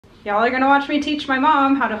Y'all are gonna watch me teach my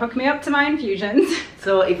mom how to hook me up to my infusions.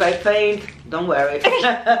 So if I faint, don't worry.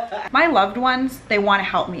 My loved ones, they want to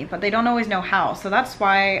help me, but they don't always know how, so that's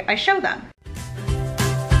why I show them.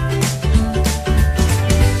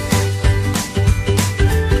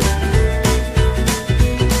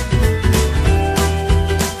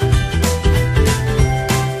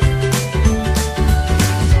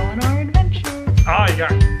 On our adventure. Oh, you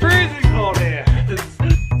got freezing cold here.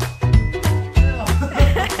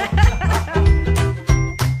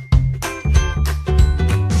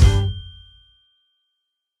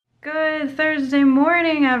 Good Thursday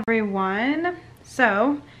morning, everyone.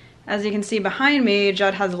 So, as you can see behind me,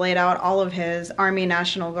 Judd has laid out all of his Army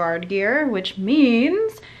National Guard gear, which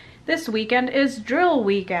means this weekend is drill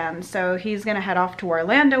weekend. So he's gonna head off to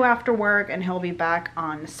Orlando after work and he'll be back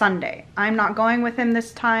on Sunday. I'm not going with him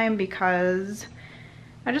this time because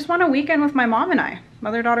I just want a weekend with my mom and I,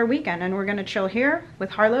 mother-daughter weekend, and we're gonna chill here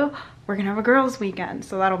with Harlow. We're gonna have a girls' weekend,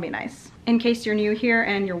 so that'll be nice. In case you're new here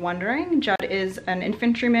and you're wondering, Judd is an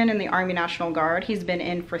infantryman in the Army National Guard. He's been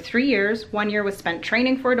in for 3 years. 1 year was spent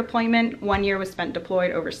training for a deployment. 1 year was spent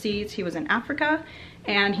deployed overseas. He was in Africa,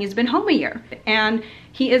 and he's been home a year. And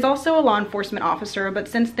he is also a law enforcement officer, but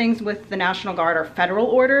since things with the National Guard are federal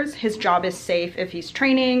orders, his job is safe if he's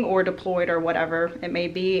training or deployed or whatever it may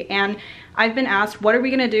be. And I've been asked, what are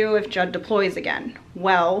we gonna do if Judd deploys again?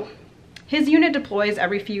 Well, his unit deploys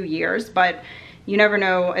every few years, but you never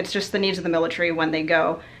know. It's just the needs of the military when they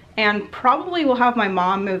go. And probably will have my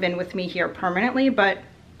mom move in with me here permanently, but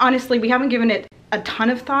honestly, we haven't given it a ton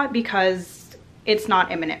of thought because it's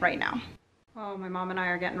not imminent right now. Oh, my mom and I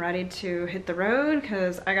are getting ready to hit the road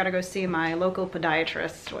because I gotta go see my local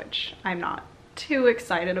podiatrist, which I'm not too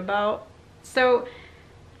excited about. So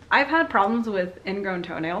I've had problems with ingrown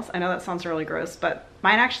toenails. I know that sounds really gross, but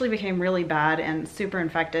mine actually became really bad and super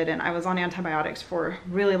infected, and I was on antibiotics for a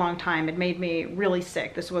really long time. It made me really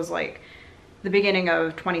sick. This was like the beginning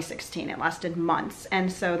of 2016. It lasted months.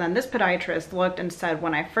 And so then this podiatrist looked and said,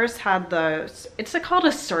 when I first had it's called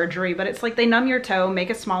a surgery, but it's like they numb your toe, make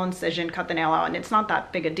a small incision, cut the nail out, and it's not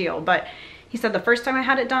that big a deal. But he said the first time I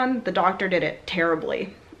had it done, the doctor did it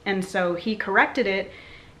terribly. And so he corrected it.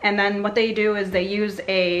 And then what they do is they use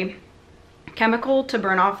a chemical to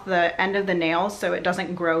burn off the end of the nail so it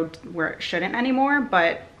doesn't grow where it shouldn't anymore.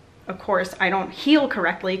 But of course I don't heal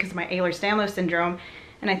correctly because of my Ehlers-Danlos syndrome,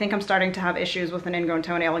 and I think I'm starting to have issues with an ingrown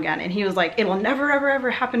toenail again. And he was like, it'll never ever ever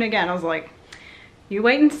happen again. I was like, you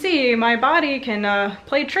wait and see, my body can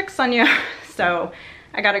play tricks on you. So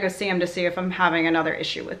I gotta go see him to see if I'm having another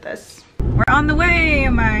issue with this. We're on the way.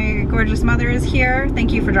 My gorgeous mother is here.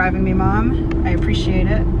 Thank you for driving me, Mom. I appreciate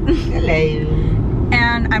it. Hello.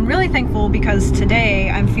 And I'm really thankful because today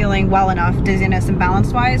I'm feeling well enough dizziness and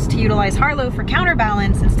balance wise to utilize Harlow for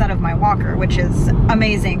counterbalance instead of my walker, which is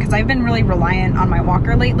amazing because I've been really reliant on my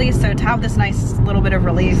walker lately. So to have this nice little bit of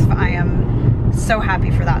relief, I am so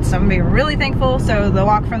happy for that. So I'm gonna be really thankful. So the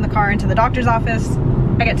walk from the car into the doctor's office,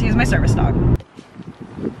 I get to use my service dog.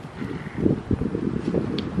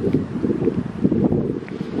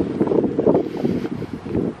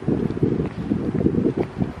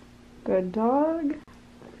 Good dog.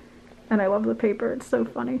 And I love the paper, it's so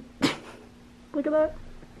funny. Look at that.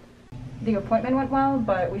 The appointment went well,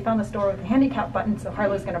 but we found the store with a handicap button, so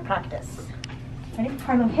Harlow's gonna practice. Ready?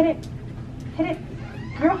 Harlow, hit it. Hit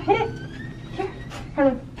it. Girl, hit it. Here.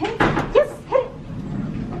 Harlow, hit it. Yes, hit it.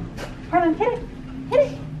 Harlow, hit it. Hit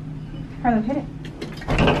it. Harlow, hit it.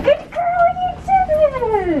 Good girl, you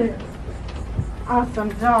did it! Awesome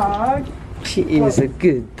dog. She is a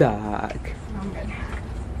good dog. I'm good.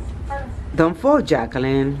 Don't fall,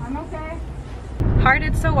 Jacqueline. I'm okay. Har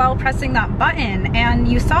did so well pressing that button, and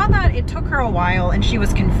you saw that it took her a while and she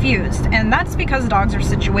was confused. And that's because dogs are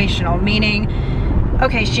situational, meaning,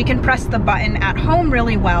 okay, she can press the button at home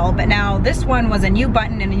really well, but now this one was a new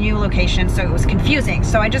button in a new location, so it was confusing.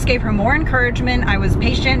 So I just gave her more encouragement. I was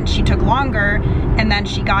patient, she took longer, and then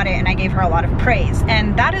she got it, and I gave her a lot of praise.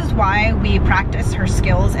 And that is why we practice her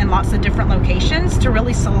skills in lots of different locations to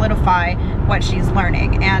really solidify what she's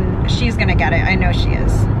learning. And she's gonna get it, I know she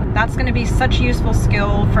is. That's gonna be such a useful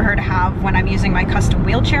skill for her to have when I'm using my custom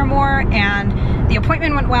wheelchair more. And the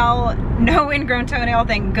appointment went well. No ingrown toenail,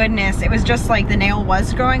 thank goodness. It was just like the nail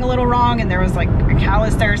was growing a little wrong and there was like a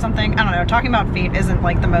callus there or something. I don't know, talking about feet isn't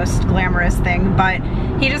like the most glamorous thing, but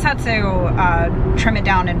he just had to trim it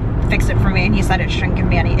down and fix it for me, and he said it shouldn't give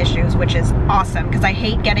me any issues, which is awesome because I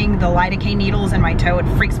hate getting the lidocaine needles in my toe.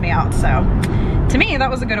 It freaks me out. So to me, that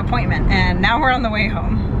was a good appointment, and now we're on the way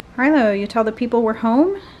home. Harlow, you tell the people we're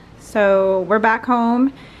home. So we're back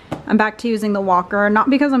home. I'm back to using the walker, not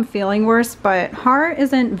because I'm feeling worse, but Har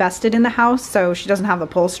isn't vested in the house, so she doesn't have the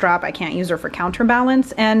pull strap. I can't use her for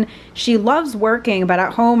counterbalance, and she loves working, but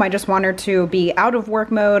at home I just want her to be out of work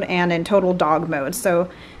mode and in total dog mode. So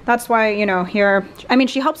that's why, you know, here, I mean,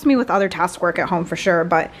 she helps me with other task work at home for sure,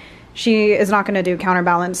 but she is not going to do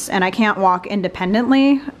counterbalance, and I can't walk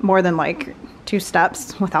independently more than like 2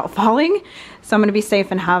 steps without falling. So I'm going to be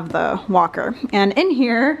safe and have the walker. And in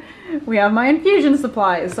here, we have my infusion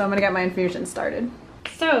supplies. So I'm going to get my infusion started.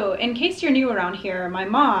 So in case you're new around here, my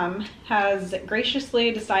mom has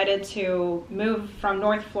graciously decided to move from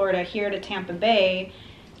North Florida here to Tampa Bay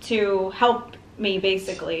to help me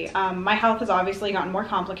basically. My health has obviously gotten more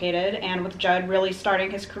complicated, and with Judd really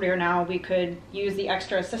starting his career now, we could use the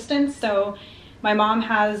extra assistance. So my mom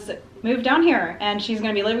has moved down here and she's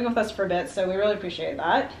going to be living with us for a bit, so we really appreciate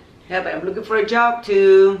that. Yeah, but I'm looking for a job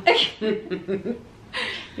too.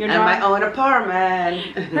 Your and job, my own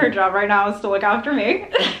apartment. Her job right now is to look after me.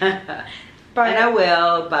 But, and I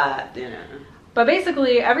will, but you know. But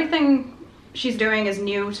basically everything she's doing is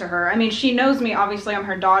new to her. I mean, she knows me, obviously I'm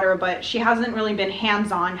her daughter, but she hasn't really been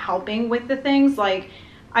hands-on helping with the things. Like,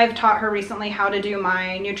 I've taught her recently how to do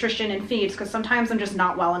my nutrition and feeds, because sometimes I'm just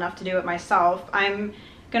not well enough to do it myself. I'm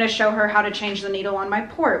gonna show her how to change the needle on my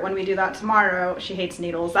port when we do that tomorrow. She hates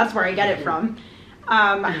needles, that's where I get it from.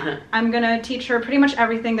 I'm gonna teach her pretty much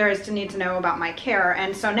everything there is to need to know about my care,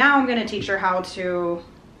 and so now I'm gonna teach her how to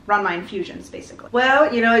run my infusions, basically.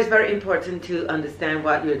 Well, you know, it's very important to understand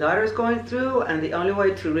what your daughter is going through, and the only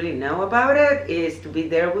way to really know about it is to be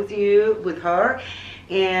there with you, with her,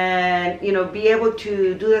 and, you know, be able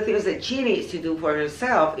to do the things that she needs to do for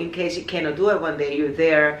herself in case she cannot do it one day. You're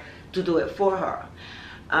there to do it for her.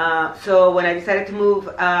 So when I decided to move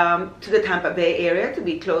to the Tampa Bay area to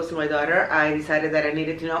be close to my daughter, I decided that I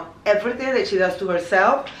needed to know everything that she does to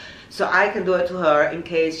herself, so I can do it to her in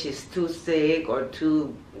case she's too sick or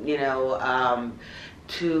too, you know,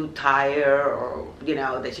 too tired, or, you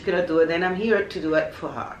know, that she cannot do it. Then I'm here to do it for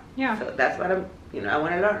her. Yeah. So that's what I'm, you know, I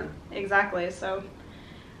want to learn. Exactly. So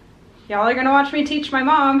y'all are gonna watch me teach my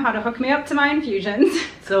mom how to hook me up to my infusions.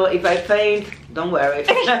 So if I faint, don't worry.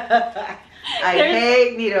 I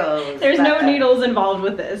hate needles. There's no needles involved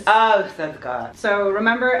with this. Oh, thank God. So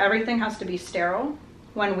remember, everything has to be sterile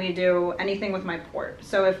when we do anything with my port.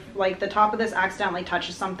 So if like the top of this accidentally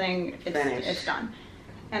touches something, it's done.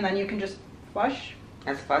 And then you can just flush.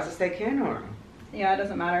 As fast as they can, or? Yeah, it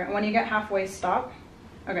doesn't matter. And when you get halfway, stop.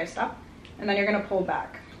 Okay, stop. And then you're gonna pull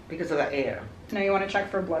back. Because of the air. Now you wanna check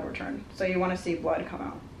for blood return. So you wanna see blood come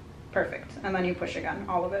out. Perfect. And then you push again,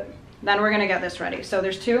 all of it. Then we're gonna get this ready. So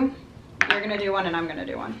there's 2. You're gonna do one and I'm gonna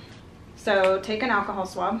do one. So take an alcohol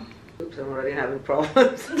swab. Oops, I'm already having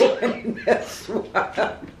problems doing this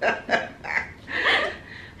swab.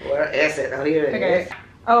 Where is it? Oh, here it is.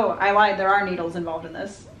 Oh, I lied. There are needles involved in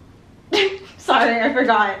this. Sorry, I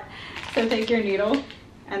forgot. So take your needle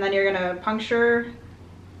and then you're gonna puncture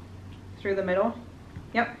through the middle.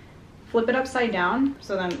 Yep. Flip it upside down.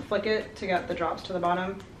 So then flick it to get the drops to the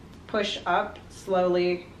bottom. Push up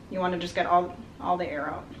slowly. You want to just get all the air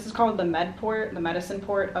out. This is called the med port, the medicine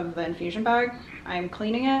port of the infusion bag. I'm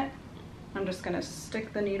cleaning it. I'm just gonna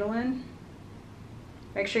stick the needle in.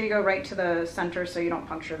 Make sure you go right to the center so you don't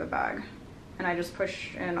puncture the bag. And I just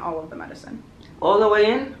push in all of the medicine. All the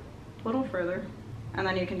way in? A little further. And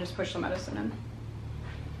then you can just push the medicine in.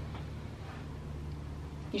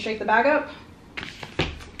 You shake the bag up,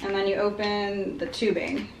 and then you open the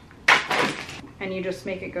tubing. And you just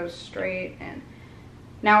make it go straight in.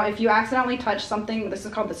 Now, if you accidentally touch something, this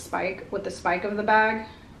is called the spike, with the spike of the bag,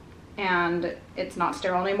 and it's not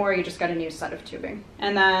sterile anymore, you just get a new set of tubing.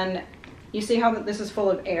 And then you see how this is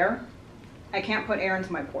full of air? I can't put air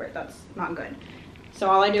into my port, that's not good.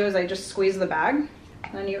 So all I do is I just squeeze the bag,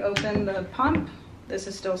 then you open the pump. This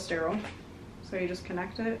is still sterile. So you just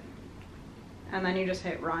connect it, and then you just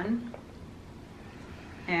hit run,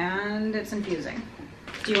 and it's infusing.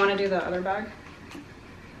 Do you want to do the other bag?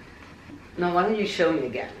 No, why don't you show me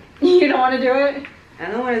again? You don't want to do it? I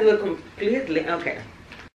don't want to do it completely. Okay.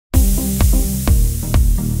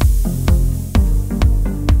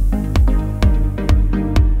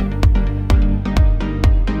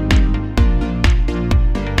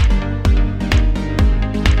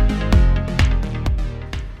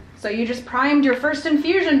 So you just primed your first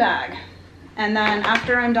infusion bag. And then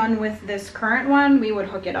after I'm done with this current one, we would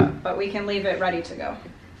hook it up, but we can leave it ready to go.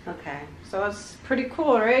 Okay. So that's pretty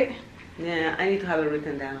cool, right? Yeah, I need to have it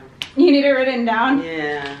written down. You need it written down?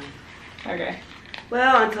 Yeah. Okay.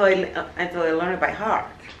 Well, until I learn it by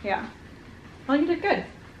heart. Yeah. Well, you did good.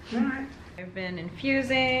 All right. I've been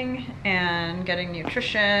infusing and getting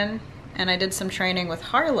nutrition and I did some training with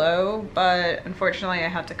Harlow, but unfortunately I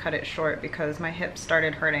had to cut it short because my hip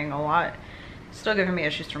started hurting a lot. Still giving me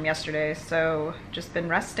issues from yesterday, so just been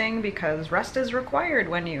resting because rest is required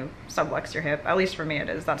when you sublux your hip. At least for me it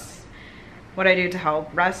is. That's what I do to help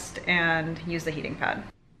rest and use the heating pad.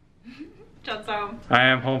 Judd's home. I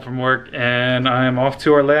am home from work and I am off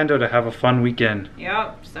to Orlando to have a fun weekend.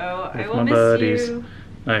 Yep, so with I will my miss buddies. you.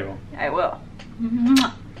 I will. I will.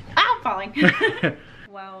 Ah, I'm falling.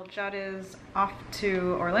 Well, Judd is off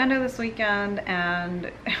to Orlando this weekend,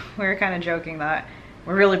 and we were kind of joking that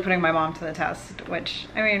we're really putting my mom to the test, which,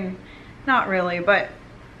 I mean, not really, but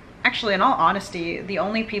actually, in all honesty, the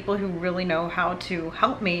only people who really know how to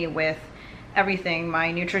help me with everything,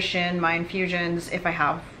 my nutrition, my infusions, if I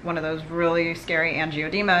have one of those really scary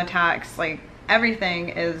angioedema attacks, like everything,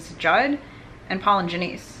 is Judd and Paul and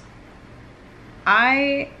Janice.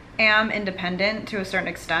 I am independent to a certain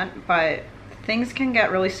extent, but things can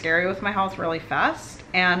get really scary with my health really fast,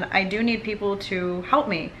 and I do need people to help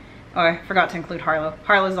me. Oh, I forgot to include Harlow.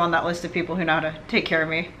 Harlow's on that list of people who know how to take care of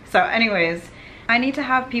me. So anyways, I need to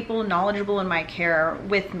have people knowledgeable in my care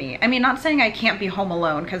with me. I mean, not saying I can't be home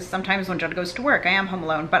alone, because sometimes when Judd goes to work, I am home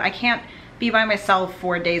alone, but I can't be by myself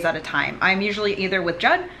for days at a time. I'm usually either with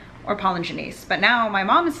Judd or Paul and Janice. But now my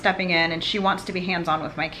mom is stepping in and she wants to be hands-on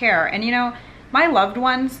with my care. And you know, my loved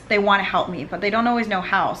ones, they want to help me, but they don't always know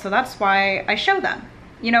how. So that's why I show them.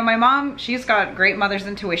 You know, my mom, she's got great mother's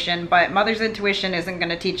intuition, but mother's intuition isn't going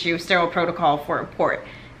to teach you sterile protocol for a port.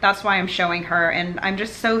 That's why I'm showing her, and I'm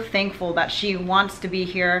just so thankful that she wants to be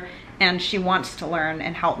here and she wants to learn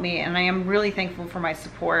and help me, and I am really thankful for my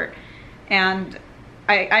support. And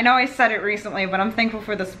I know I said it recently, but I'm thankful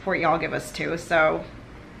for the support y'all give us too. So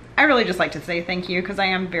I really just like to say thank you, because I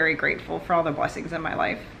am very grateful for all the blessings in my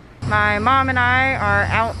life. My mom and I are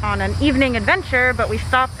out on an evening adventure, but we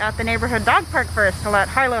stopped at the neighborhood dog park first to let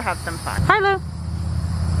Harlow have some fun. Harlow!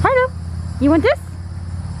 Harlow! You want this?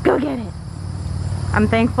 Go get it! I'm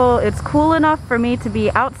thankful it's cool enough for me to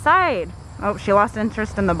be outside. Oh, she lost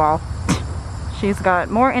interest in the ball. She's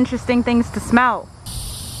got more interesting things to smell.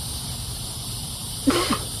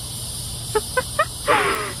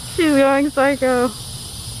 She's going psycho.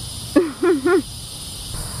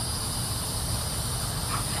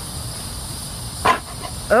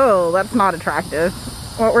 Oh, that's not attractive.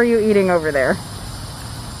 What were you eating over there?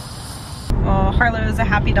 Well, Harlow is a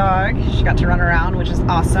happy dog. She got to run around, which is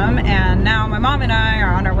awesome. And now my mom and I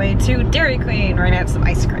are on our way to Dairy Queen. We're gonna have some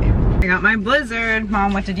ice cream. I got my Blizzard.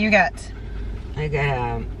 Mom, what did you get? I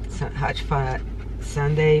got some hodgepodge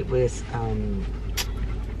sundae with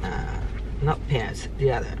not peanuts,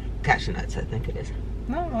 the other cashew nuts, I think it is.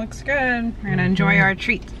 Oh, looks good. We're gonna enjoy our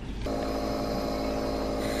treat.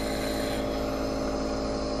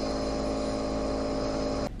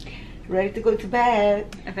 Ready to go to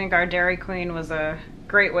bed. I think our Dairy Queen was a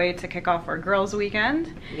great way to kick off our girls'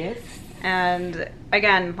 weekend. Yes. And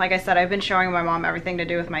again, like I said, I've been showing my mom everything to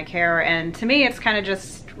do with my care, and to me it's kind of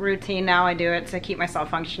just routine now. I do it to keep myself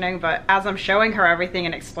functioning, but as I'm showing her everything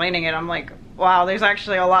and explaining it, I'm like, wow, there's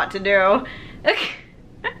actually a lot to do.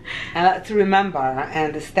 A lot to remember,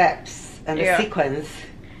 and the steps and the sequence.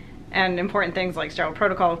 And important things like sterile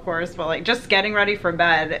protocol, of course, but like just getting ready for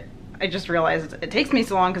bed, I just realized it takes me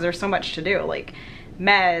so long because there's so much to do, like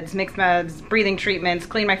meds, mixed meds, breathing treatments,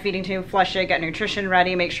 clean my feeding tube, flush it, get nutrition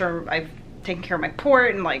ready, make sure I've taken care of my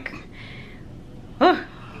port, and like,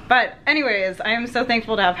 but anyways, I am so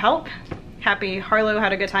thankful to have help. Happy Harlow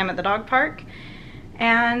had a good time at the dog park,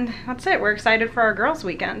 and that's it. We're excited for our girls'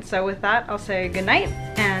 weekend. So with that, I'll say good night,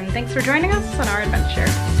 and thanks for joining us on our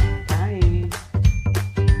adventure.